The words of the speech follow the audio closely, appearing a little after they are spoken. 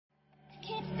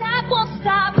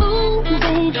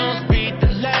Don't speak the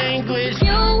language.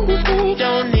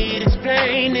 Don't need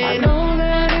explaining.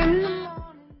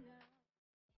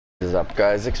 What is up,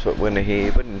 guys? Expert Winner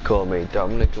here, but you can call me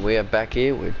Dominic. We are back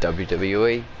here with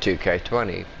WWE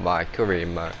 2K20, my career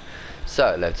mode.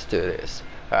 So let's do this.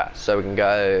 Alright, so we can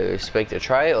go speak to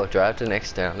Trey or drive to the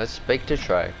next town. Let's speak to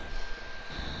Trey.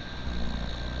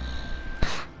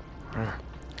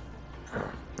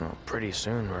 Well, pretty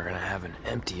soon we're gonna have an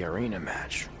empty arena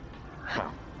match.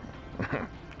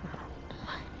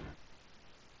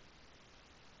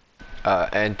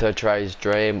 Enter Trey's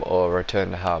dream or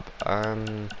return to hub. I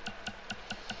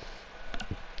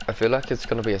feel like it's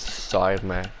gonna be a side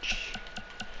match.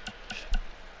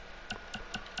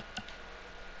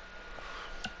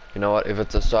 You know what? If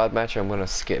it's a side match, I'm gonna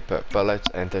skip it. But let's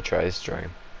enter Trey's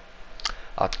dream.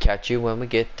 I'll catch you when we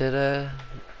get to the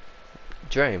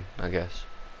dream, I guess.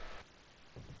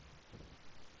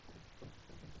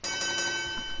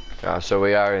 So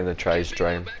we are in the Trey's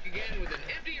dream.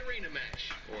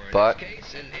 But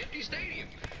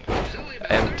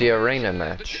empty arena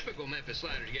match.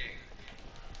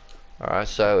 Alright,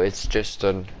 so it's just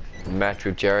a match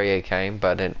with Jerry A. Kane,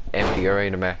 but an empty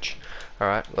arena match.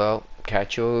 Alright, well,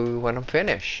 catch you when I'm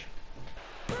finished.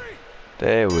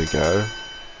 There we go.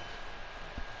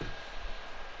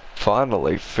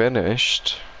 Finally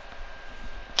finished.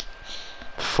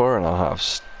 4.5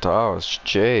 stars,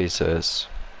 Jesus.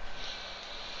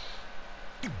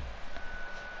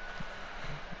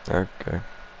 Okay.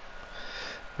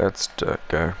 Let's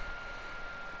go.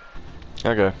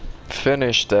 Okay.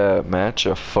 Finished the match,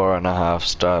 a 4.5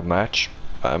 star match.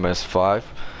 MS5.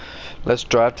 Let's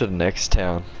drive to the next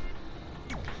town.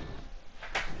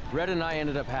 Red and I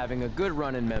ended up having a good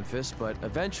run in Memphis, but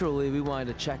eventually we wanted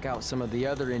to check out some of the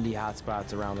other indie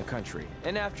hotspots around the country.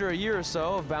 And after a year or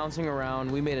so of bouncing around,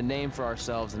 we made a name for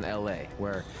ourselves in LA,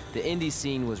 where the indie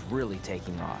scene was really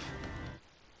taking off.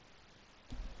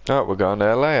 Oh, we're going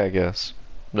to LA, I guess.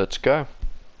 Let's go.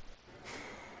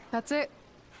 That's it.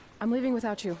 I'm leaving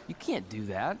without you. You can't do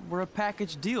that. We're a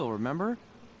package deal, remember?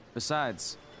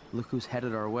 Besides, look who's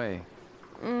headed our way.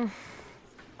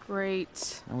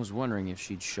 Great. I was wondering if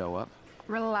she'd show up.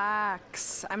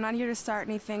 Relax. I'm not here to start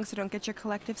anything, so don't get your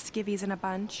collective skivvies in a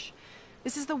bunch.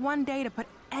 This is the one day to put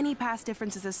any past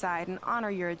differences aside and honor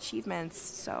your achievements,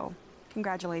 so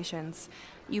congratulations.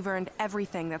 You've earned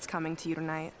everything that's coming to you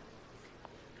tonight.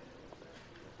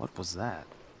 What was that?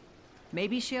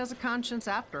 Maybe she has a conscience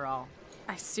after all.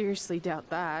 I seriously doubt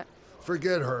that.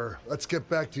 Forget her. Let's get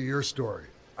back to your story.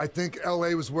 I think LA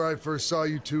was where I first saw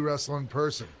you two wrestle in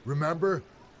person. Remember?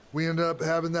 We ended up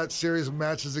having that series of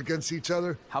matches against each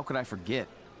other. How could I forget?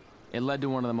 It led to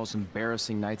one of the most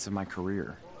embarrassing nights of my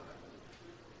career.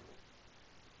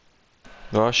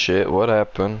 Oh shit, what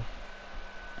happened?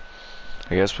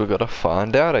 I guess we gotta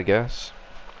find out, I guess.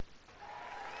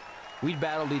 We'd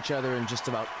battled each other in just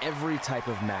about every type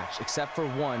of match, except for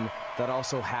one that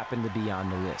also happened to be on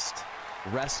the list.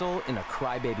 Wrestle in a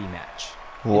crybaby match.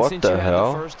 What since the you had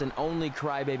hell? the first and only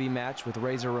crybaby match with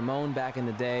Razor Ramon back in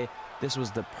the day, this was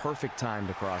the perfect time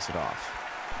to cross it off.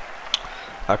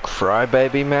 A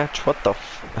crybaby match? What the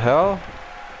hell?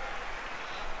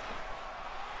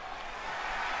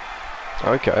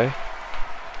 Okay.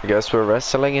 I guess we're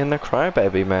wrestling in the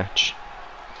crybaby match.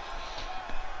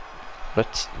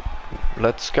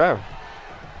 Let's go.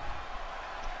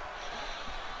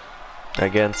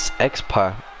 Against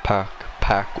X-Pac.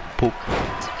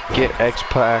 Get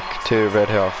X-Pac to Red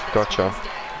Health. Gotcha.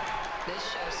 This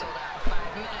show sold out in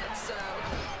 5 minutes, so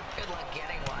good luck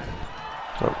getting one.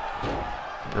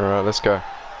 Alright, let's go.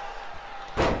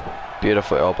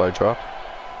 Beautiful elbow drop.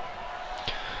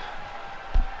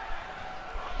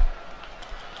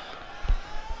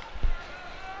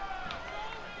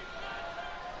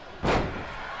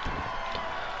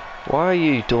 Why are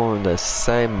you doing the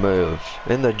same move?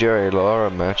 In the Jerry Laura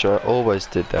match, I always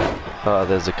did that. Oh,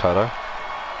 there's a cutter.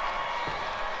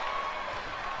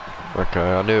 Okay,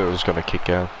 I knew it was gonna kick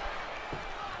out.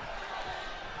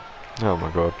 Oh my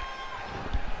god.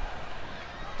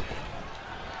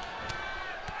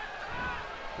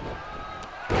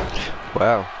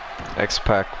 Wow.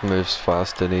 X-Pac moves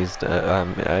fast in his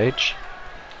age.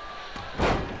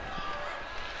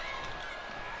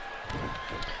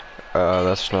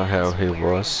 That's not how he was.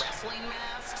 Wrestling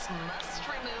masks must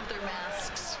remove their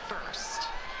masks first.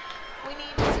 We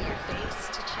need to see your face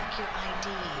to check your ID,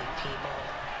 people.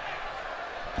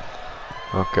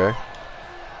 Okay.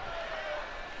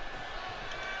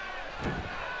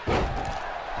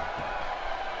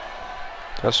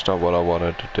 That's not what I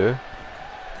wanted to do.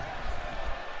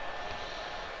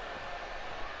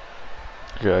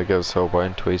 Okay, I guess I'll wait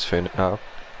until he's finished up.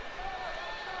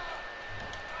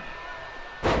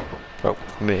 Oh,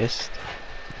 missed.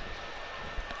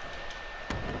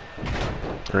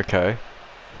 Okay.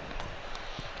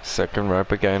 Second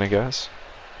rope again, I guess.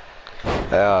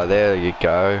 Ah, there you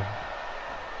go.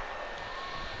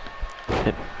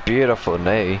 Beautiful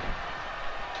knee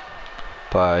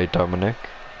by Dominic.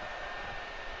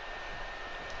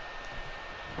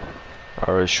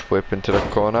 Irish whip into the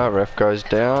corner, ref goes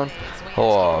down.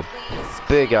 Oh,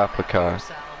 big uppercut.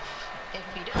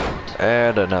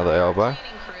 And another elbow.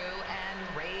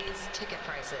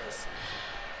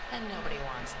 And nobody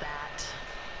wants that.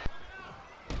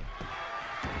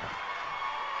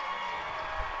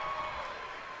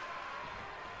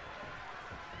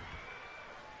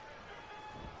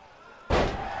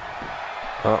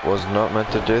 Oh, was not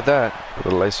meant to do that.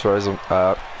 The lace Razor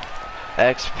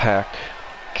X-Pac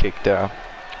kicked out.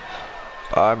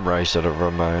 I'm Razor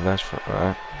Ramon, that's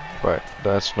right. Wait,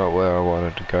 that's not where I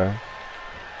wanted to go.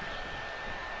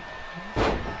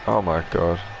 Oh my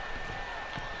god.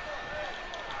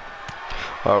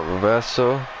 Oh,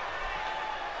 reversal.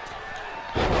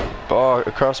 Oh,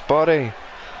 across body.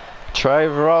 Trey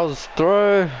rolls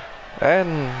through.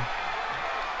 And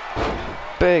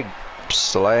big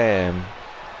slam.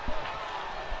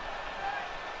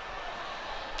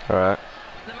 Alright.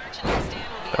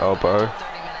 Elbow.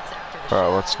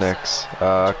 Alright, what's next?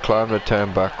 Climb the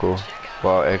turnbuckle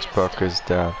while X-Pac is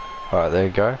down. Alright, there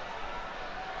you go.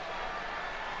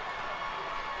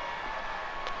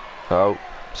 Oh,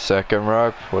 second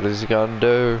rope. What is he gonna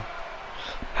do?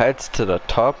 Heads to the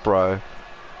top rope.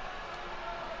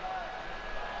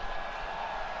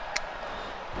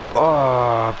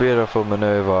 Oh, beautiful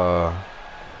maneuver.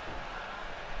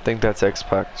 I think that's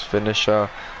X-Pac's finisher.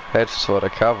 Heads for the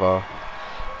cover.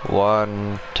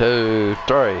 1, 2,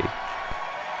 3.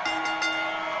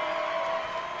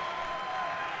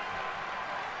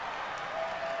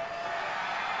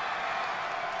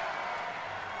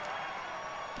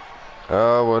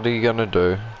 Oh, what are you gonna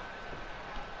do?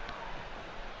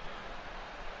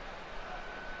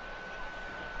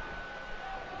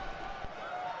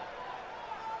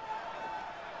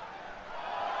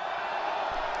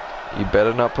 You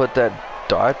better not put that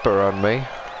diaper on me.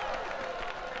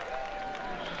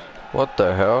 What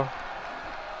the hell?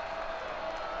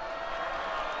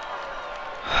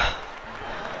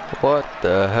 What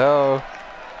the hell?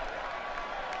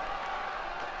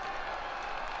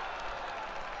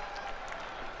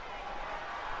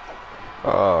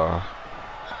 Oh,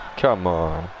 come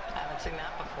on. Haven't seen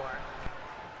that before.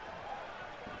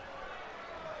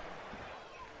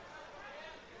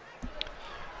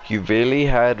 You really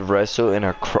had wrestle in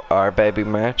a Our Baby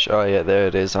match? Oh yeah, there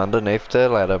it is, underneath the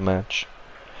ladder match.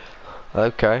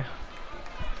 Okay.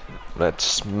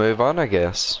 Let's move on, I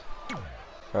guess.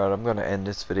 Alright, I'm gonna end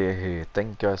this video here.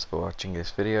 Thank you guys for watching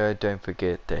this video. Don't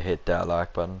forget to hit that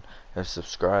like button and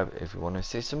subscribe if you want to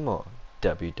see some more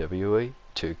WWE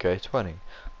 2K20,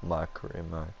 my career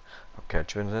mode. I'll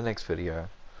catch you in the next video.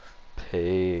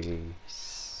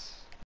 Peace.